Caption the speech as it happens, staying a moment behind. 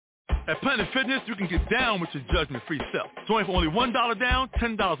At Planet Fitness, you can get down with your judgment-free self. Join for only $1 down,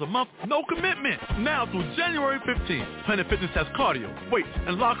 $10 a month, no commitment. Now through January 15th, Planet Fitness has cardio, weights,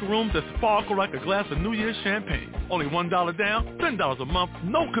 and locker rooms that sparkle like a glass of New Year's champagne. Only $1 down, $10 a month,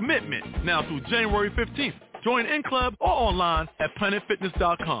 no commitment. Now through January 15th. Join in club or online at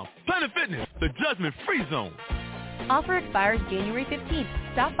planetfitness.com. Planet Fitness, the judgment-free zone. Offer expires January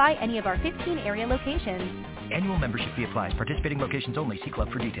 15th. Stop by any of our 15 area locations. Annual membership fee applies. Participating locations only. See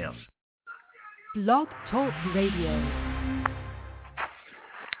club for details. Blog Talk Radio.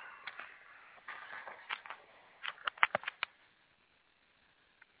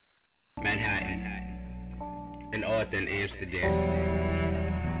 Manhattan, and North in Amsterdam.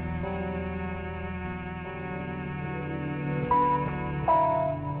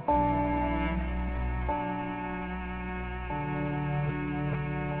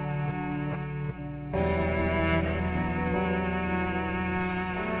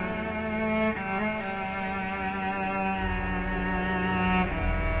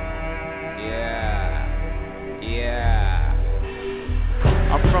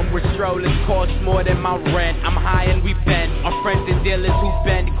 Strollers cost more than my rent. I'm high and we bend. Our friends and dealers who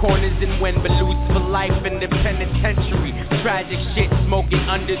bend corners and win, but lose for life in the penitentiary. Tragic shit smoking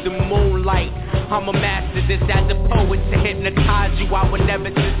under the moonlight. I'm a master, this as a poet to hypnotize you. I would never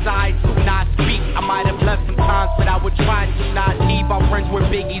decide to not speak. I might have left sometimes, but I would try to not leave. Our friends were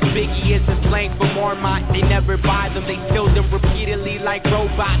biggies. Biggie is a slang for Mormont. They never buy them, they kill them repeatedly like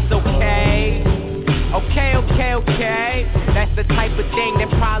robots. Okay, that's the type of thing that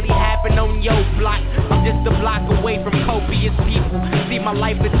probably happened on your block. I'm just a block away from copious people. See, my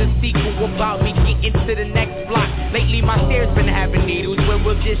life is a sequel about me getting to the next block. Lately my stairs been having needles. When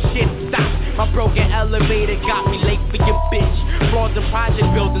will this shit stop? My broken elevator got me late for your bitch. Floors and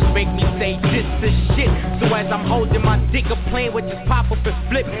project builders make me say this is shit. So as I'm holding my dick, a plane would just pop up and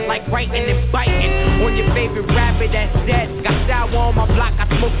flip like writing and biting on your favorite rapper that's dead. Got sour on my block, I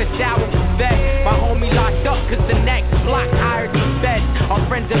smoked a shower from bed. My homie locked up cause the next block hired some beds. Our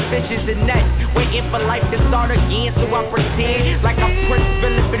friends are fishes and nets, waiting for life to start again. So I pretend like I'm Prince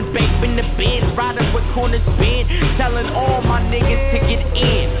Philip and Babe in the Benz, riding with corners bent, telling all my niggas to get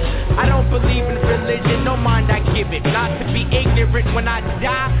in. I don't believe in religion, no mind I give it. Not to be ignorant when I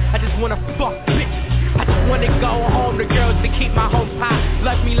die, I just wanna fuck bitches. I just wanna go home to girls to keep my hopes high.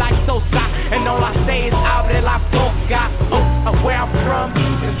 Love me like Sosa, and all I say is Abre la boca. Where I'm from,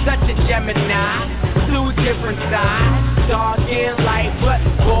 it's such a Gemini. Two different sides, dark and light, but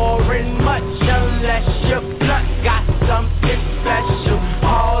boring much unless your blood got something special.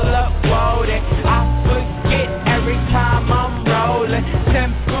 All up, loaded, I forget every time I'm rolling.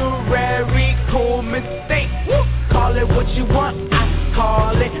 Temporary cool mistake. Call it what you want, I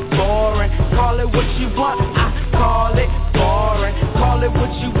call it boring. Call it what you want, I call it boring. Call it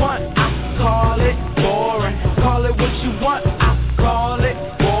what you want, I call it boring. Call it what you want, I call it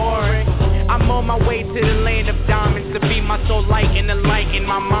boring. I'm on my way to the land of diamonds, to be my soul light and the light in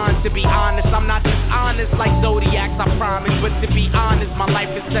my mind. To be honest, I'm not just honest like Zodiacs, I promise. But to be honest, my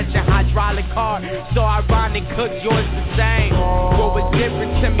life is such a hydraulic car, so ironic, cause yours the same. What was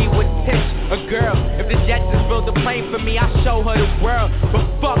different to me was Tish, a girl. If the Jetsons build a plane for me, I show her the world. But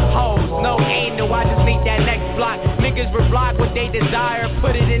fuck hoes, no ain't no, I just need that next block. Niggas reply what they desire,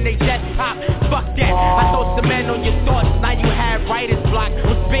 put it in their desktop. Fuck that, I throw cement on your thoughts, now you have writer's block.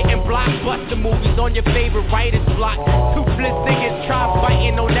 We're spitting blockbuster movies on your favorite writer's block. Toothless niggas try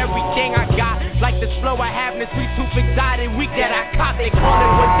fighting on everything I got. Like the flow I have in the sweet tooth exotic week that I cop. They call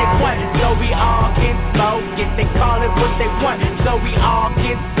it what they want, so we all can smoke it. They call it what they want, so we all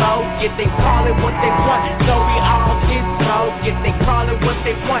can smoke it. They call it what they want, so we all can smoke it. They call it what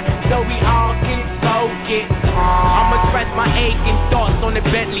they want, so we all can smoke it. I'ma express my aching thoughts on the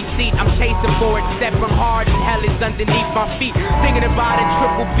Bentley seat. I'm chasing for it, step from hard and hell is underneath my feet. Thinking about it,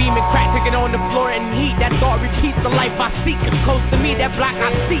 triple beam and crack, picking on the floor and heat. That thought repeats the life I seek. Close to me, that black I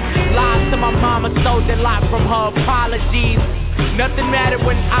see. Lies to my mama, stole the lot from her apologies. Nothing mattered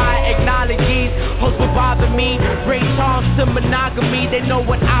when I acknowledge these. Hoes will bother me. Ray Charles to monogamy. They know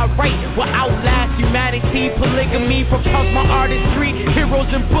what I write will outlast humanity. Polygamy propels my artistry. Heroes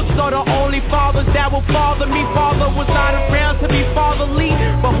and books are the only fathers that will father me. Father was not around to be fatherly,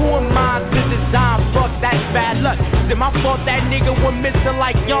 but who am I to design? Fuck, that's bad luck. Is it my fault that nigga went missing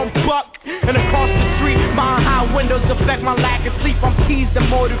like Young Buck? And across the street, my high windows affect my lack of sleep. I'm teased and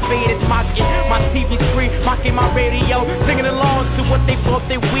motivated, mocking my TV screen, mocking my radio, singing along to what they bought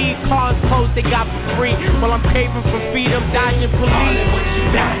their weed, cars, clothes they got for free. While I'm paving for freedom, dodging police. Call it what you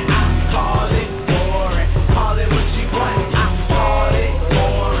want, I call it boring. Call it what you want, I call it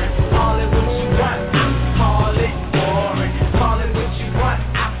boring. Call it what you want, I call it boring. Call it what you want,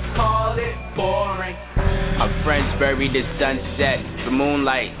 I call friends buried the sunset for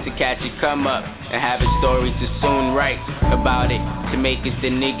moonlight to catch it come up and have a story to soon write about it to make it the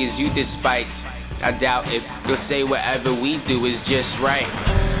niggas you despise. I doubt if you'll say whatever we do is just right.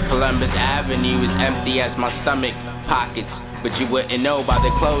 Columbus Avenue is empty as my stomach pockets, but you wouldn't know by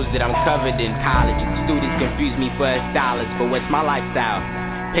the clothes that I'm covered in. College students confuse me for a stylist, but what's my lifestyle?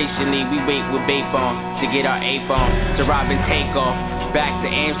 Patiently we wait with bape on to get our ape on, to rob and take off, back to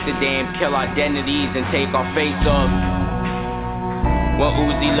Amsterdam, kill identities and take our face off. One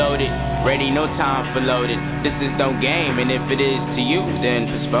Uzi loaded, ready, no time for loaded. This is no game, and if it is to you, then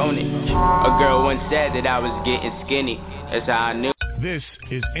postpone it. A girl once said that I was getting skinny, that's how I knew. This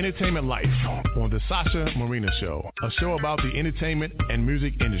is Entertainment Life on The Sasha Marina Show, a show about the entertainment and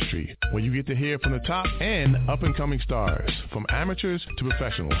music industry, where you get to hear from the top and up-and-coming stars, from amateurs to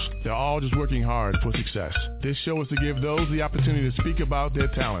professionals. They're all just working hard for success. This show is to give those the opportunity to speak about their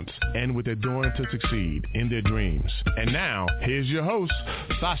talents and what they're doing to succeed in their dreams. And now, here's your host,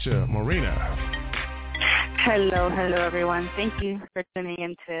 Sasha Marina. Hello everyone. Thank you for tuning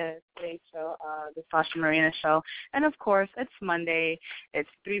into today's show, the Sasha Marina Show. And of course, it's Monday. It's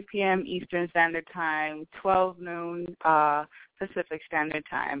 3 p.m. Eastern Standard Time, 12 noon Pacific Standard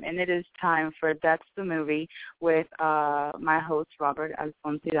Time. And it is time for That's the Movie with my host, Robert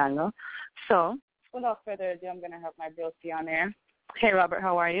Alfonso Hidalgo. So, without further ado, I'm going to have my broski on there. Hey, Robert,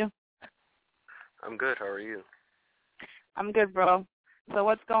 how are you? I'm good. How are you? I'm good, bro. So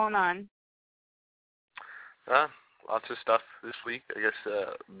what's going on? Lots of stuff this week. I guess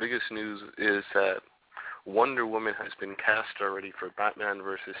biggest news is that Wonder Woman has been cast already for Batman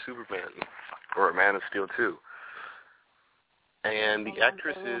versus Superman, or Man of Steel 2. And the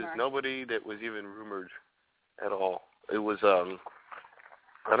actress is nobody that was even rumored at all. It was, I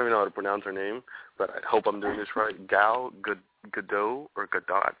don't even know how to pronounce her name, but I hope I'm doing this right. Gal Gadot, or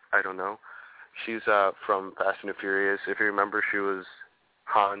Gadot, I don't know. She's from Fast and the Furious. If you remember, she was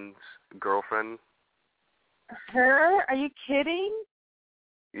Han's girlfriend. Her? Are you kidding?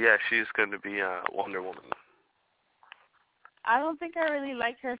 Yeah, she's going to be Wonder Woman. I don't think I really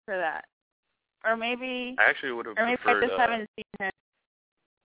like her for that. Or maybe I actually would have preferred. Or maybe I just haven't seen her.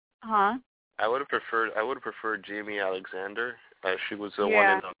 Huh? I would have preferred Jamie Alexander. She was the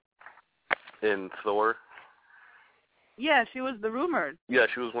one in Thor. Yeah, she was the rumored. Yeah,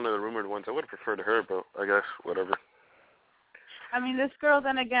 she was one of the rumored ones. I would have preferred her, but I guess whatever. I mean, this girl,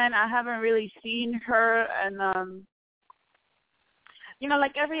 then again, I haven't really seen her, and, you know,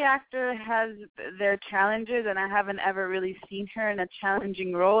 like every actor has their challenges, and I haven't ever really seen her in a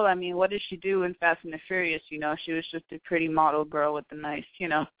challenging role. I mean, what did she do in Fast and the Furious? You know, she was just a pretty model girl with a nice, you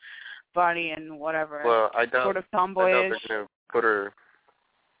know, body and whatever. Well, I doubt, sort of tomboyish. I doubt they're going to put her,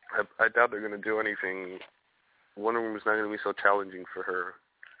 I doubt they're going to do anything. Wonder Woman's not going to be so challenging for her.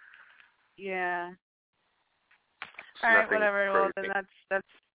 Yeah. All right, whatever. Well, then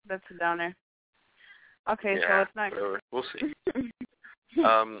that's a downer. Okay, yeah, so what's next? Whatever. We'll see.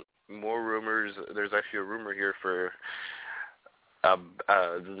 More rumors. There's actually a rumor here for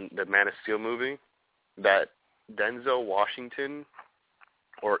the Man of Steel movie that Denzel Washington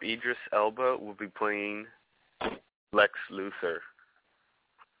or Idris Elba will be playing Lex Luthor.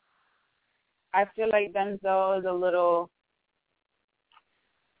 I feel like Denzel is a little.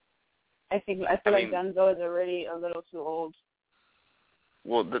 I feel like Denzel is already a little too old.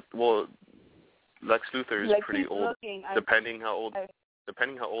 Well, Lex Luthor is like pretty old. Depending how old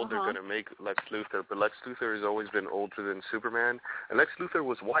they're going to make Lex Luthor. But Lex Luthor has always been older than Superman, and Lex Luthor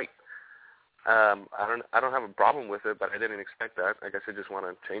was white. I don't have a problem with it, but I didn't expect that. I guess I just want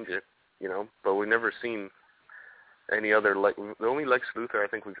to change it, you know. But we've never seen any other the only Lex Luthor I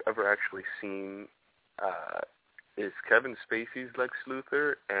think we've ever actually seen is Kevin Spacey's Lex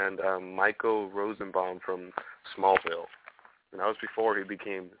Luthor and Michael Rosenbaum from Smallville. And that was before he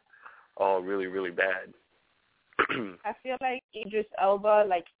became all really, really bad. I feel like Idris Elba,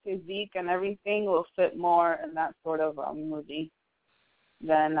 like physique and everything, will fit more in that sort of movie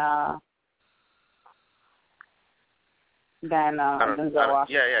than Denzel Washington.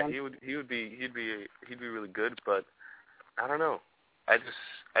 Yeah, he'd be really good, but I don't know. I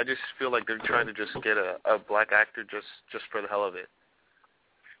just feel like they're trying to just get a black actor just for the hell of it.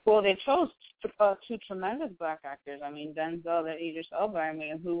 Well, they chose two tremendous black actors. I mean, Denzel and Idris Elba. I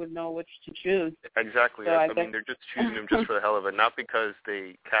mean, who would know which to choose? Exactly. So I mean, they're just choosing them just for the hell of it, not because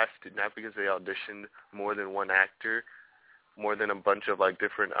they casted, not because they auditioned more than one actor, more than a bunch of like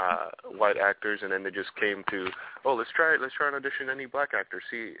different white actors, and then they just came to, let's try and audition any black actor,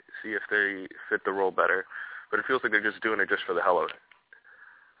 see if they fit the role better. But it feels like they're just doing it just for the hell of it.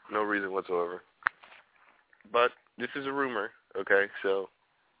 No reason whatsoever. But this is a rumor, okay? So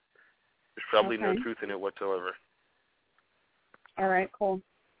There's probably no truth in it whatsoever. All right, cool.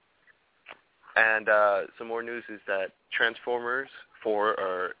 And some more news is that Transformers 4,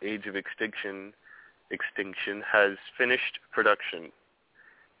 or Age of Extinction, has finished production.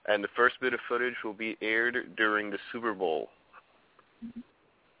 And the first bit of footage will be aired during the Super Bowl.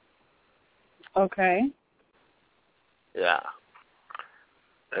 Okay. Yeah.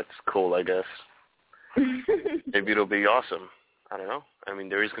 That's cool, I guess. Maybe it'll be awesome. I don't know. I mean,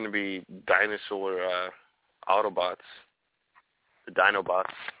 there is going to be dinosaur Autobots, the Dinobots,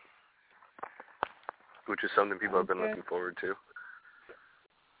 which is something people have been looking forward to.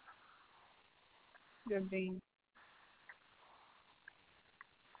 Good bean.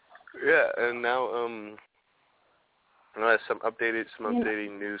 Yeah, and now I have some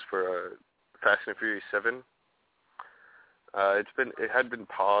updating news for Fast and Furious 7. It had been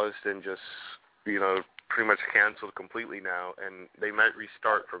paused and just pretty much canceled completely now, and they might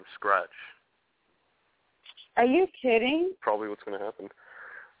restart from scratch. Are you kidding? Probably what's going to happen.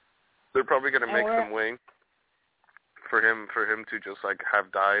 They're probably going to make some way for him to just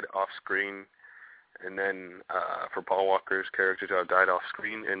have died off screen, and then for Paul Walker's character to have died off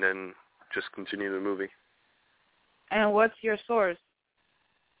screen, and then just continue the movie. And what's your source?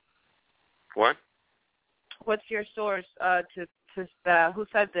 What? What's your source? Who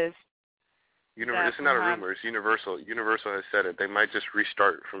said this? This is not a rumor. It's Universal. Universal has said it. They might just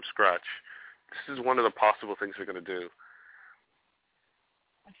restart from scratch. This is one of the possible things they're going to do.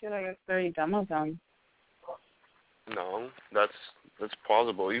 I feel like it's very dumb of them. No, that's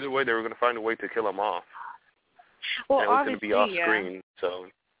plausible. Either way, they were going to find a way to kill him off. Well, and it was going to be off screen. Yeah. So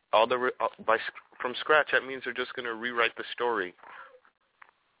from scratch, that means they're just going to rewrite the story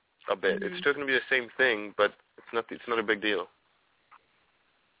a bit. Mm-hmm. It's still going to be the same thing, but it's not a big deal.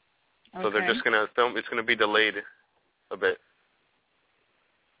 Okay. So they're just going to film. It's going to be delayed a bit.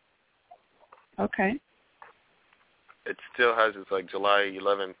 Okay. It still has its July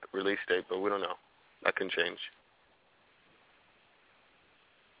 11th release date, but we don't know. That can change.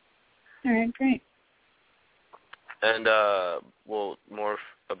 All right, great. And more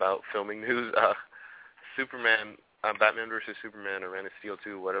about filming news. Superman, Batman vs. Superman, or Man of Steel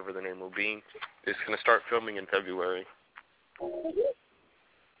 2, whatever the name will be, is going to start filming in February.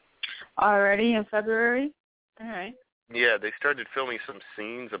 Already in February? All right. Yeah, they started filming some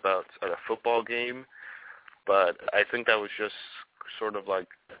scenes about a football game, but I think that was just sort of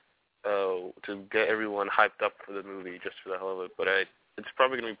to get everyone hyped up for the movie, just for the hell of it. But it's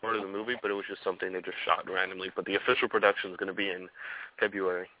probably going to be part of the movie, but it was just something they just shot randomly. But the official production is going to be in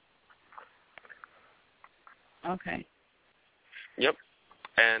February. Okay. Yep.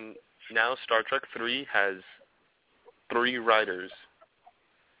 And now Star Trek 3 has 3 writers.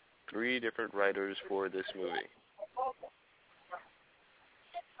 3 different writers for this movie.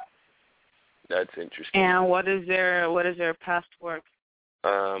 That's interesting. And what is their past work?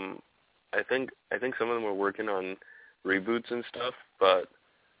 I think some of them were working on reboots and stuff, but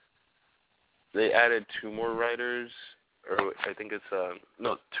they added 2 more writers, or I think it's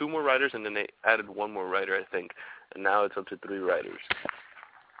 2 more writers, and then they added 1 more writer, I think, and now it's up to 3 writers.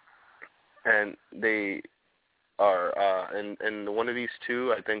 And they are, and one of these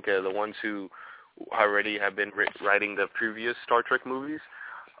 2, I think the ones who already have been writing the previous Star Trek movies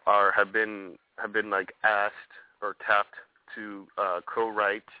have been asked or tapped to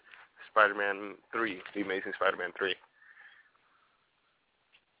co-write Spider-Man 3, The Amazing Spider-Man 3.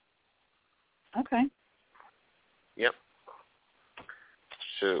 Okay. Yep.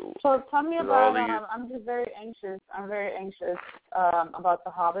 So tell me about. I'm just very anxious. I'm very anxious about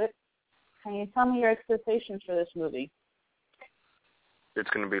The Hobbit. Can you tell me your expectations for this movie? It's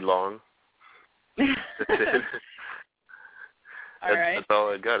going to be long. That's it. All right. That's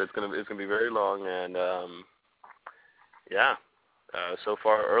all I got. It's going to be very long, and yeah. So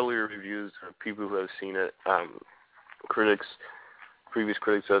far, earlier reviews, people who have seen it, previous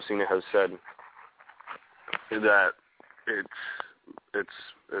critics who have seen it have said that it's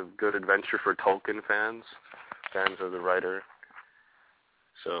a good adventure for Tolkien fans of the writer,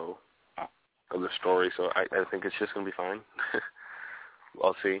 so of the story. So I think it's just going to be fine.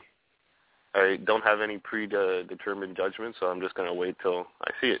 I'll see. I don't have any predetermined judgment, so I'm just going to wait till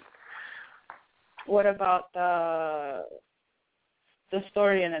I see it. What about the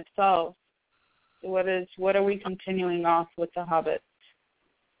story in itself? What are we continuing off with The Hobbit?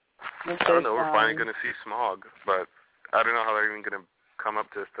 I don't know. We're finally going to see Smaug, but I don't know how they're even going to come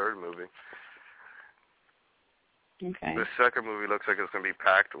up to the 3rd movie. Okay. The 2nd movie looks like it's going to be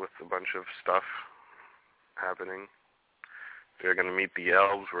packed with a bunch of stuff happening. They're going to meet the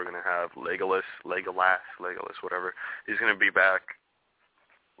elves. We're going to have Legolas, whatever. He's going to be back,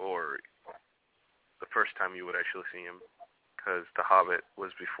 or first time you would actually see him, because The Hobbit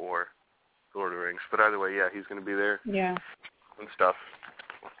was before Lord of the Rings. But either way, yeah, he's going to be there. Yeah. And stuff.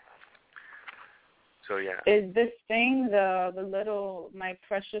 So yeah. Is this thing, the little My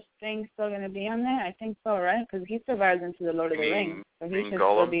Precious thing, still going to be on there? I think so, right? Because he survives into the Lord of the Rings, so he should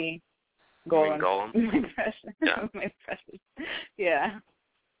Gollum? still be Gollum. Gollum? My Precious. Yeah. My Precious. Yeah.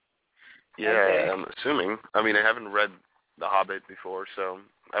 Yeah, Okay. I'm assuming. I mean, I haven't read The Hobbit before, so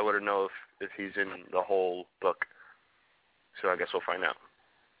I wouldn't know if he's in the whole book. So I guess we'll find out.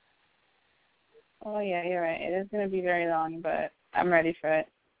 Oh, yeah, you're right. It is going to be very long, but I'm ready for it.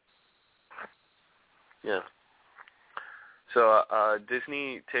 Yeah. So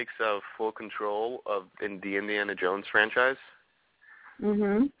Disney takes full control of the Indiana Jones franchise.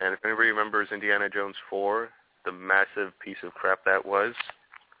 Mm-hmm. And if anybody remembers Indiana Jones 4, the massive piece of crap that was.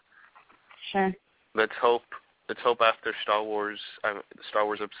 Sure. Let's hope after Star Wars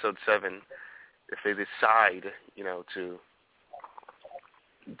Episode 7, if they decide, to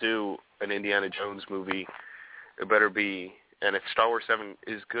do an Indiana Jones movie, it better be. And if Star Wars 7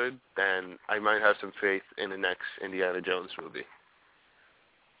 is good, then I might have some faith in the next Indiana Jones movie.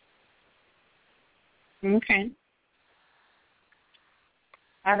 Okay.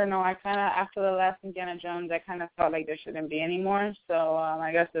 I don't know. I kind of, after the last Indiana Jones, I kind of felt like there shouldn't be any more. So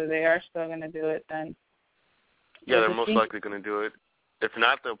I guess if they are still going to do it, then. Yeah, they're most likely going to do it. If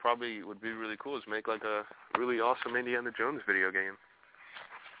not, they'll probably, would be really cool is make like a really awesome Indiana Jones video game.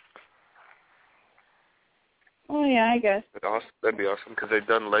 Oh, yeah, I guess. That'd be awesome because they've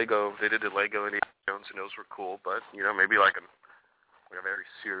done Lego. They did the Lego Indiana Jones, and those were cool. But, maybe like a very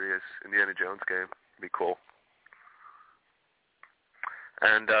serious Indiana Jones game would be cool.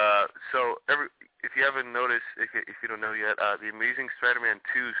 And so, if you haven't noticed, if you don't know yet, the Amazing Spider-Man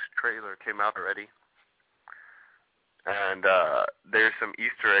 2's trailer came out already. And there's some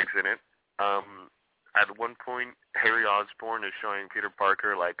Easter eggs in it. At one point, Harry Osborn is showing Peter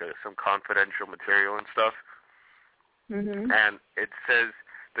Parker like some confidential material and stuff. Mm-hmm. And it says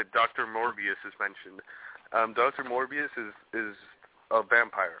that Dr. Morbius is mentioned. Dr. Morbius is a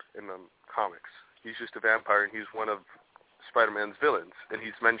vampire in the comics. He's just a vampire, and he's one of Spider-Man's villains. And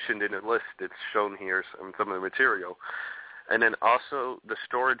he's mentioned in a list. It's shown here, some of the material. And then also the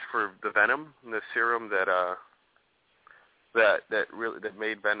storage for the Venom, the serum that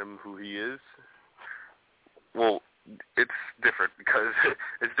made Venom who he is. Well, it's different because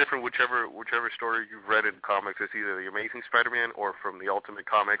it's different whichever story you've read in comics. It's either the Amazing Spider-Man or from the Ultimate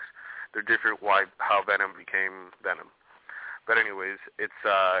Comics. They're different how Venom became Venom. But anyways, it's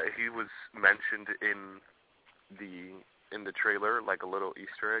he was mentioned in the trailer like a little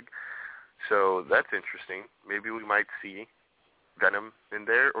Easter egg. So that's interesting. Maybe we might see Venom in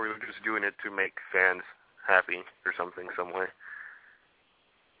there, or we're just doing it to make fans happy or something some way.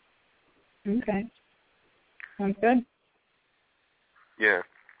 Okay. Sounds good. Yeah.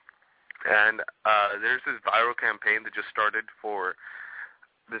 And there's this viral campaign that just started for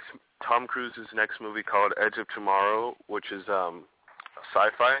this Tom Cruise's next movie called Edge of Tomorrow, which is some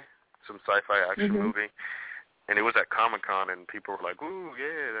sci-fi action movie. And it was at Comic-Con, and people were like, ooh,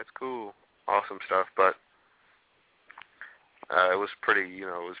 yeah, that's cool. Awesome stuff. But it was pretty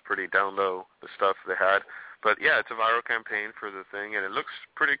down low, the stuff they had. But, yeah, it's a viral campaign for the thing, and it looks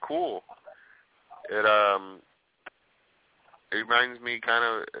pretty cool. It reminds me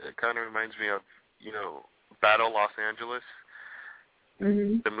reminds me of Battle Los Angeles,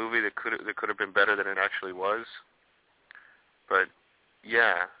 the movie that could have been better than it actually was. But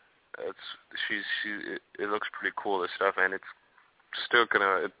yeah, it looks pretty cool, this stuff, and it's still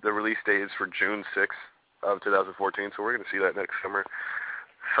the release date is for June 6th of 2014, so we're gonna see that next summer,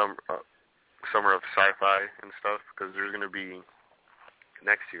 summer of sci-fi and stuff, because there's gonna be.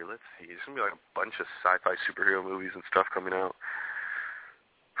 Next year, let's see. There's going to be like a bunch of sci-fi superhero movies and stuff coming out.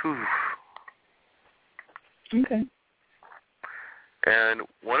 Whew. Okay. And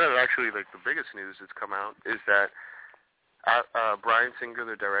one of actually the biggest news that's come out is that Bryan Singer,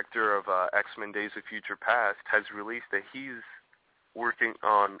 the director of X-Men Days of Future Past, has released that he's working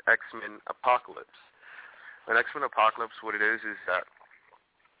on X-Men Apocalypse. And X-Men Apocalypse, what it is that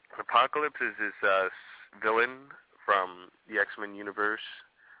Apocalypse is this villain from the X-Men universe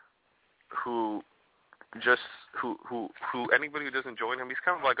who anybody who doesn't join him, he's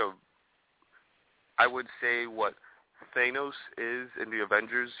kind of like I would say what Thanos is in the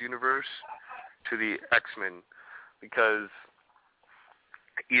Avengers universe to the X-Men, because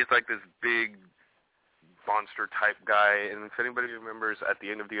he's like this big monster type guy. And if anybody remembers, at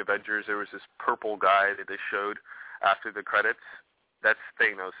the end of the Avengers, there was this purple guy that they showed after the credits. That's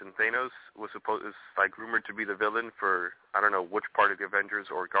Thanos, and Thanos is like rumored to be the villain for I don't know which part of the Avengers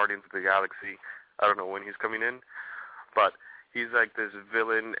or Guardians of the Galaxy I don't know when he's coming in, but he's like this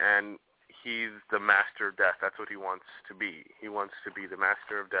villain, and he's the master of death. That's what he wants to be. He wants to be the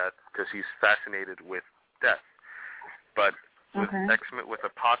master of death because he's fascinated with death. But with X-Men, with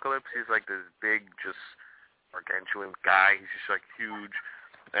Apocalypse, he's like this big, just gargantuan guy. He's just like huge,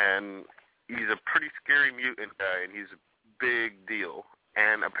 and he's a pretty scary mutant guy, and he's a big deal.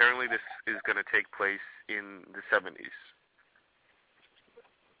 And apparently this is going to take place in the 70s.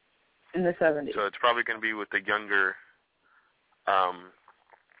 In the 70s. So it's probably going to be with the younger,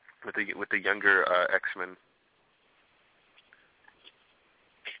 with the younger X-Men.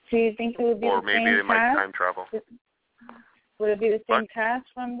 Do you think it would be or the maybe same they might cast? time travel. Would it be the same What? cast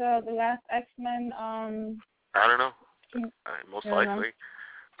from the last X-Men? I don't know. Most likely.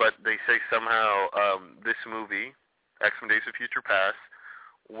 But they say somehow this movie, X-Men Days of Future Past,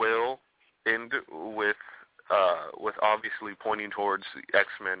 will end with obviously pointing towards the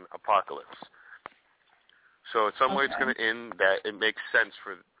X-Men Apocalypse. So in some way it's going to end that it makes sense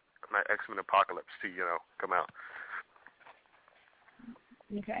for my X-Men Apocalypse to, come out.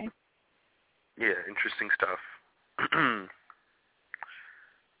 Okay. Yeah, interesting stuff.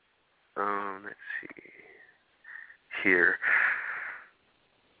 Let's see here.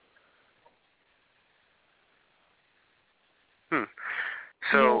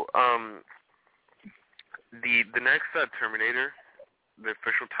 So, the next Terminator, the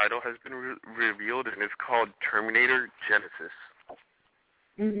official title has been revealed, and it's called Terminator Genesis.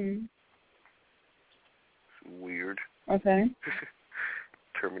 Mhm. Weird. Okay.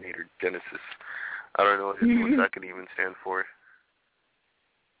 Terminator Genesis. I don't know what that could even stand for.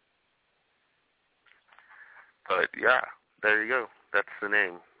 But yeah, there you go. That's the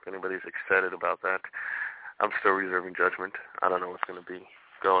name. If anybody's excited about that, I'm still reserving judgment. I don't know what's going to be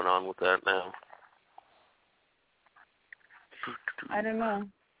going on with that now. I don't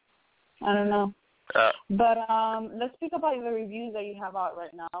know. But let's speak about the reviews that you have out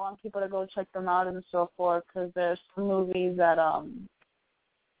right now. I want people to go check them out and so forth, because there's some movies that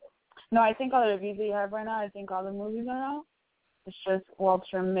no, I think all the reviews that you have right now, I think all the movies are out. It's just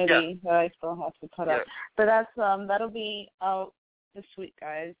Walter Mitty that I still have to put up. But that's that'll be out this week,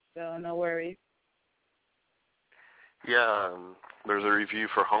 guys. So no worries. Yeah, there's a review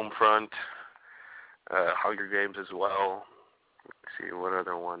for Homefront, Hunger Games as well. Let's see, what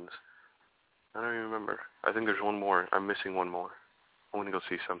other ones? I don't even remember. I think there's one more. I'm missing one more. I want to go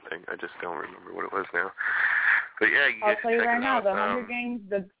see something. I just don't remember what it was now. But yeah, you I'll guys tell you check right it now, out. the Hunger Games,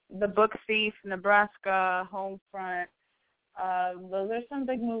 the Book Thief, Nebraska, Homefront. Those are some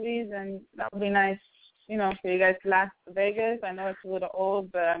big movies, and that would be nice, for you guys to Las Vegas. I know it's a little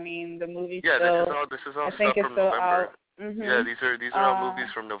old, but I mean the movie. Yeah, still, this is all I think stuff it's from still November. out. Mm-hmm. Yeah, these are all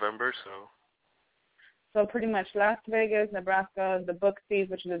movies from November, so. So pretty much Las Vegas, Nebraska, The Book Thief,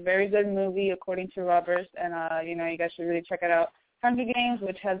 which is a very good movie according to Roberts, and you guys should really check it out. Hunger Games,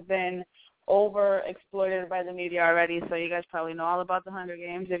 which has been overexploited by the media already, so you guys probably know all about the Hunger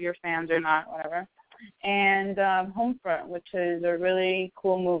Games if you're fans or not, whatever. And Homefront, which is a really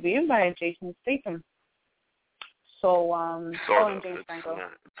cool movie by Jason Statham. So, James Franco.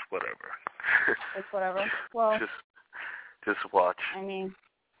 It's whatever. It's whatever. Well, just watch. I mean,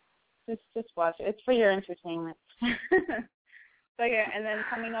 just watch it. It's for your entertainment. So yeah, and then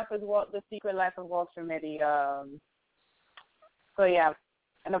coming up is The Secret Life of Walter Mitty. So yeah,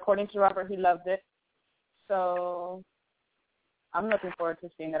 and according to Robert, he loved it. So I'm looking forward to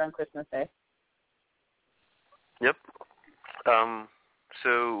seeing it on Christmas Day. Yep.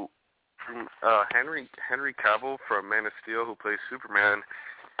 So from Henry Cavill from Man of Steel, who plays Superman,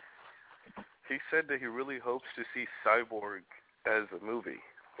 he said that he really hopes to see Cyborg as a movie.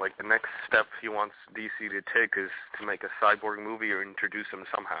 Like, the next step he wants DC to take is to make a Cyborg movie or introduce him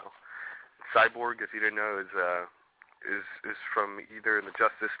somehow. Cyborg, if you didn't know, is from either in the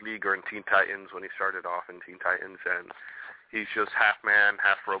Justice League or in Teen Titans when he started off in Teen Titans, and he's just half man,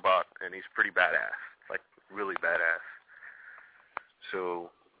 half robot, and he's pretty badass, like really badass. So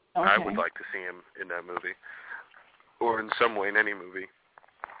I would like to see him in that movie, or in some way in any movie.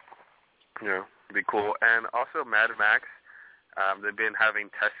 It'd be cool. And also Mad Max. They've been having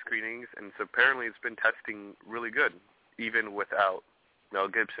test screenings, and so apparently it's been testing really good, even without Mel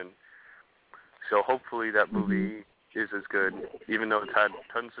Gibson. So hopefully that movie is as good, even though it's had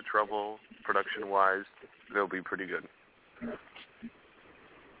tons of trouble production-wise. It'll be pretty good.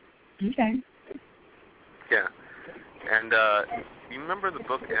 Okay. Yeah. And you remember the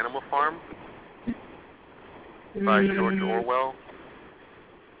book Animal Farm by George Orwell?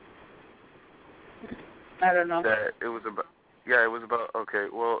 I don't know. It was about. Okay,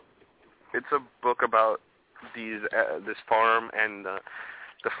 well, it's a book about this farm, and the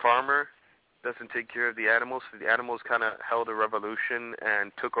farmer doesn't take care of the animals. So the animals kind of held a revolution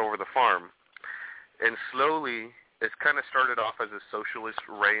and took over the farm. And slowly, it's kind of started off as a socialist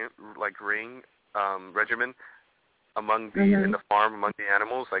regimen among the in the farm, among the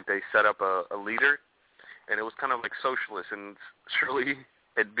animals. Like they set up a leader, and it was kind of like socialist. And surely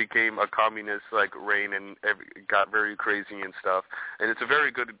it became a communist like reign, and it got very crazy and stuff. And it's a very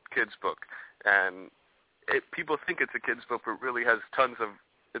good kids book. And people think it's a kids book, but it really has tons of.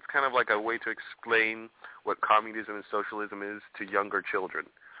 It's kind of like a way to explain what communism and socialism is to younger children.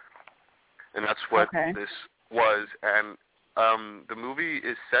 And that's what this was. And the movie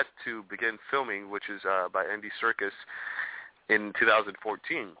is set to begin filming, which is by Andy Serkis, in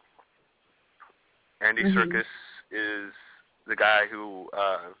 2014. Andy Serkis is the guy who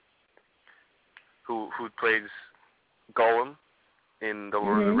plays Gollum in The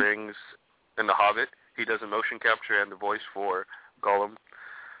Lord of the Rings and The Hobbit. He does a motion capture and the voice for Gollum.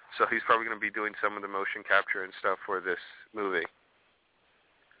 So he's probably going to be doing some of the motion capture and stuff for this movie.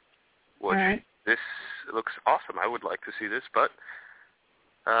 Which this looks awesome. I would like to see this, but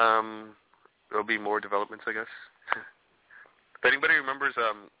there'll be more developments, I guess. If anybody remembers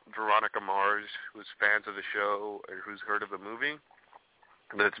Veronica Mars, who's fans of the show or who's heard of the movie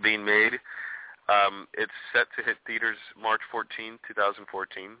that's being made, it's set to hit theaters March 14,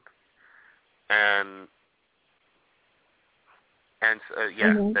 2014.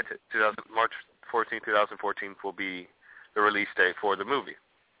 That's it. March 14, 2014 will be the release date for the movie.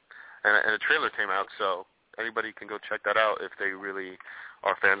 And a trailer came out, so anybody can go check that out if they really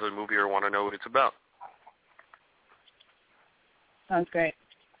are fans of the movie or want to know what it's about. Sounds great.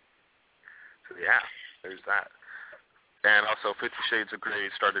 So, yeah, there's that. And also, 50 Shades of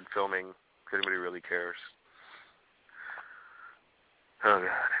Grey started filming, if anybody really cares. Oh,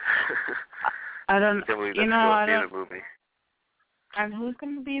 God. I don't, can't believe you know, I don't. The movie. And who's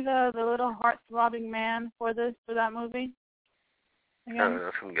going to be the little heart-throbbing man for that movie?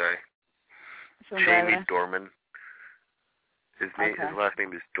 Again? Some guy. Jamie Dorman. His last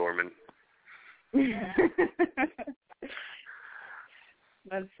name is Dorman.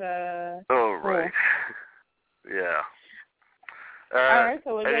 That's Oh, cool. right. Yeah. All right,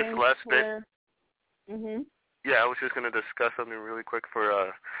 so we're getting last bit. Yeah, I was just going to discuss something really quick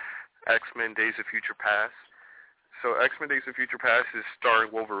for X-Men Days of Future Past. So X-Men Days of Future Past is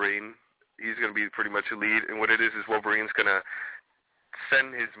starring Wolverine. He's going to be pretty much a lead, and what it is Wolverine's going to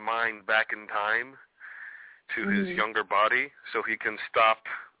send his mind back in time to his younger body so he can stop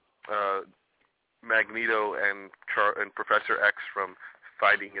Magneto and Professor X from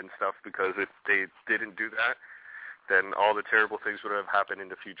fighting and stuff, because if they didn't do that, then all the terrible things would have happened in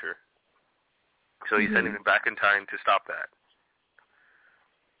the future. So he's sending him back in time to stop that.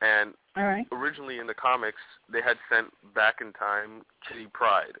 And originally in the comics, they had sent back in time Kitty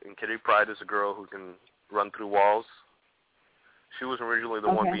Pryde. And Kitty Pryde is a girl who can run through walls. She was originally the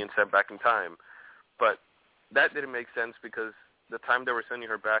one being sent back in time. But that didn't make sense because the time they were sending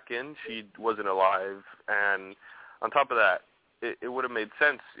her back in, she wasn't alive. And on top of that, it would have made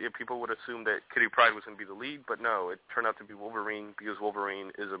sense if people would assume that Kitty Pryde was going to be the lead. But no, it turned out to be Wolverine, because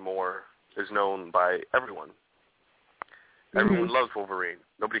Wolverine is known by everyone. Everyone loves Wolverine.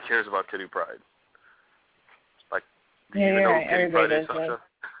 Nobody cares about Kitty Pryde. Like, do you even know who Kitty Pryde is, Sasha?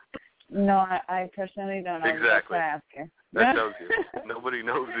 No, I personally don't know. Exactly. That's why I ask you. That tells you. Nobody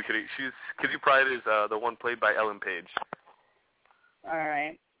knows who Kitty Pryde is. The one played by Ellen Page. All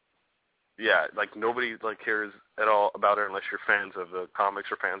right. Yeah, like nobody cares at all about her unless you're fans of the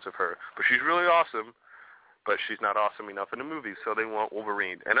comics or fans of her. But she's really awesome. But she's not awesome enough in the movies, so they want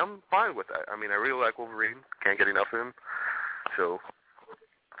Wolverine. And I'm fine with that. I mean, I really like Wolverine. Can't get enough of him. So,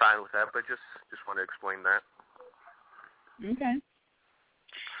 fine with that, but just want to explain that. Okay.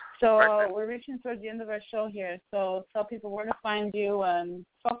 So, we're reaching towards the end of our show here. So, tell people where to find you and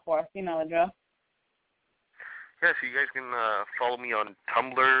so forth, email address. Yeah, so you guys can follow me on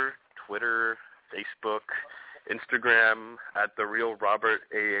Tumblr, Twitter, Facebook, Instagram at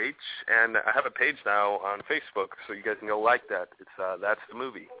TheRealRobertAH, and I have a page now on Facebook, so you guys can go like that. It's That's the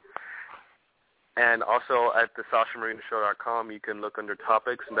Movie. And also at the SashaMarinaShow.com, you can look under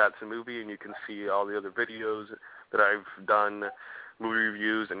topics, and That's the Movie, and you can see all the other videos that I've done, movie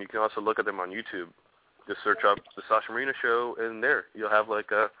reviews, and you can also look at them on YouTube. Just search up the Sasha Marina Show, and there you'll have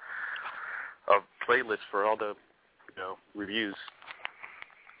like a playlist for all the reviews.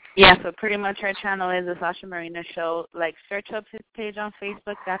 Yeah, so pretty much our channel is the Sasha Marina Show. Like, search up his page on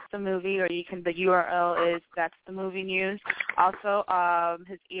Facebook, That's the Movie, or you can, the URL is That's the Movie News. Also,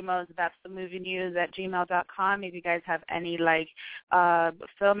 his email is that'sthemovienews@gmail.com. If you guys have any, like,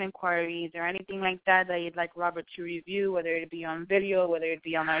 film inquiries or anything like that you'd like Robert to review, whether it be on video, whether it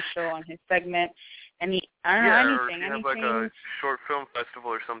be on our show, on his segment, anything. Or if you have like a short film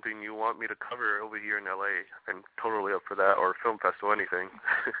festival or something you want me to cover over here in LA, I'm totally up for that, or film festival, anything.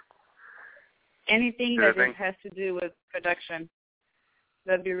 Anything that has to do with production.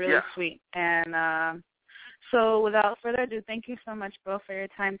 That'd be really sweet. And so without further ado, thank you so much, Bo, for your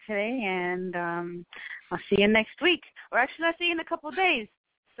time today, and I'll see you next week. Or actually, I'll see you in a couple of days.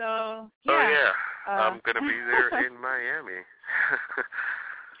 So, yeah. Oh, yeah. I'm going to be there in Miami.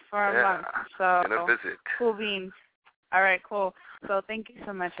 For a month. So, in a visit. Cool beans. All right, cool. So thank you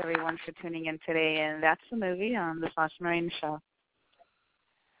so much, everyone, for tuning in today. And That's the Movie on the Sasha Marina Show.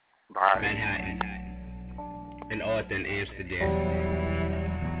 Bye. Manhattan. And Arthur in Amsterdam.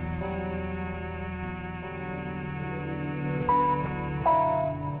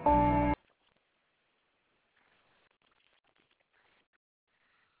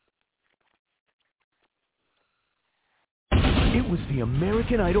 It was the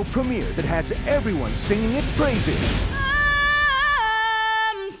American Idol premiere that has everyone singing its praises.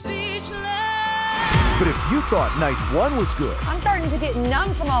 I'm speechless. But if you thought night one was good, I'm starting to get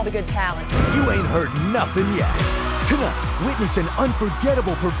numb from all the good talent. You ain't heard nothing yet. Tonight, witness an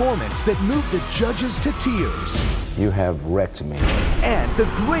unforgettable performance that moved the judges to tears. You have wrecked me. And the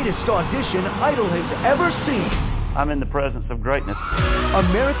greatest audition Idol has ever seen. I'm in the presence of greatness.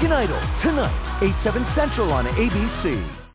 American Idol, tonight, 8/7 Central on ABC.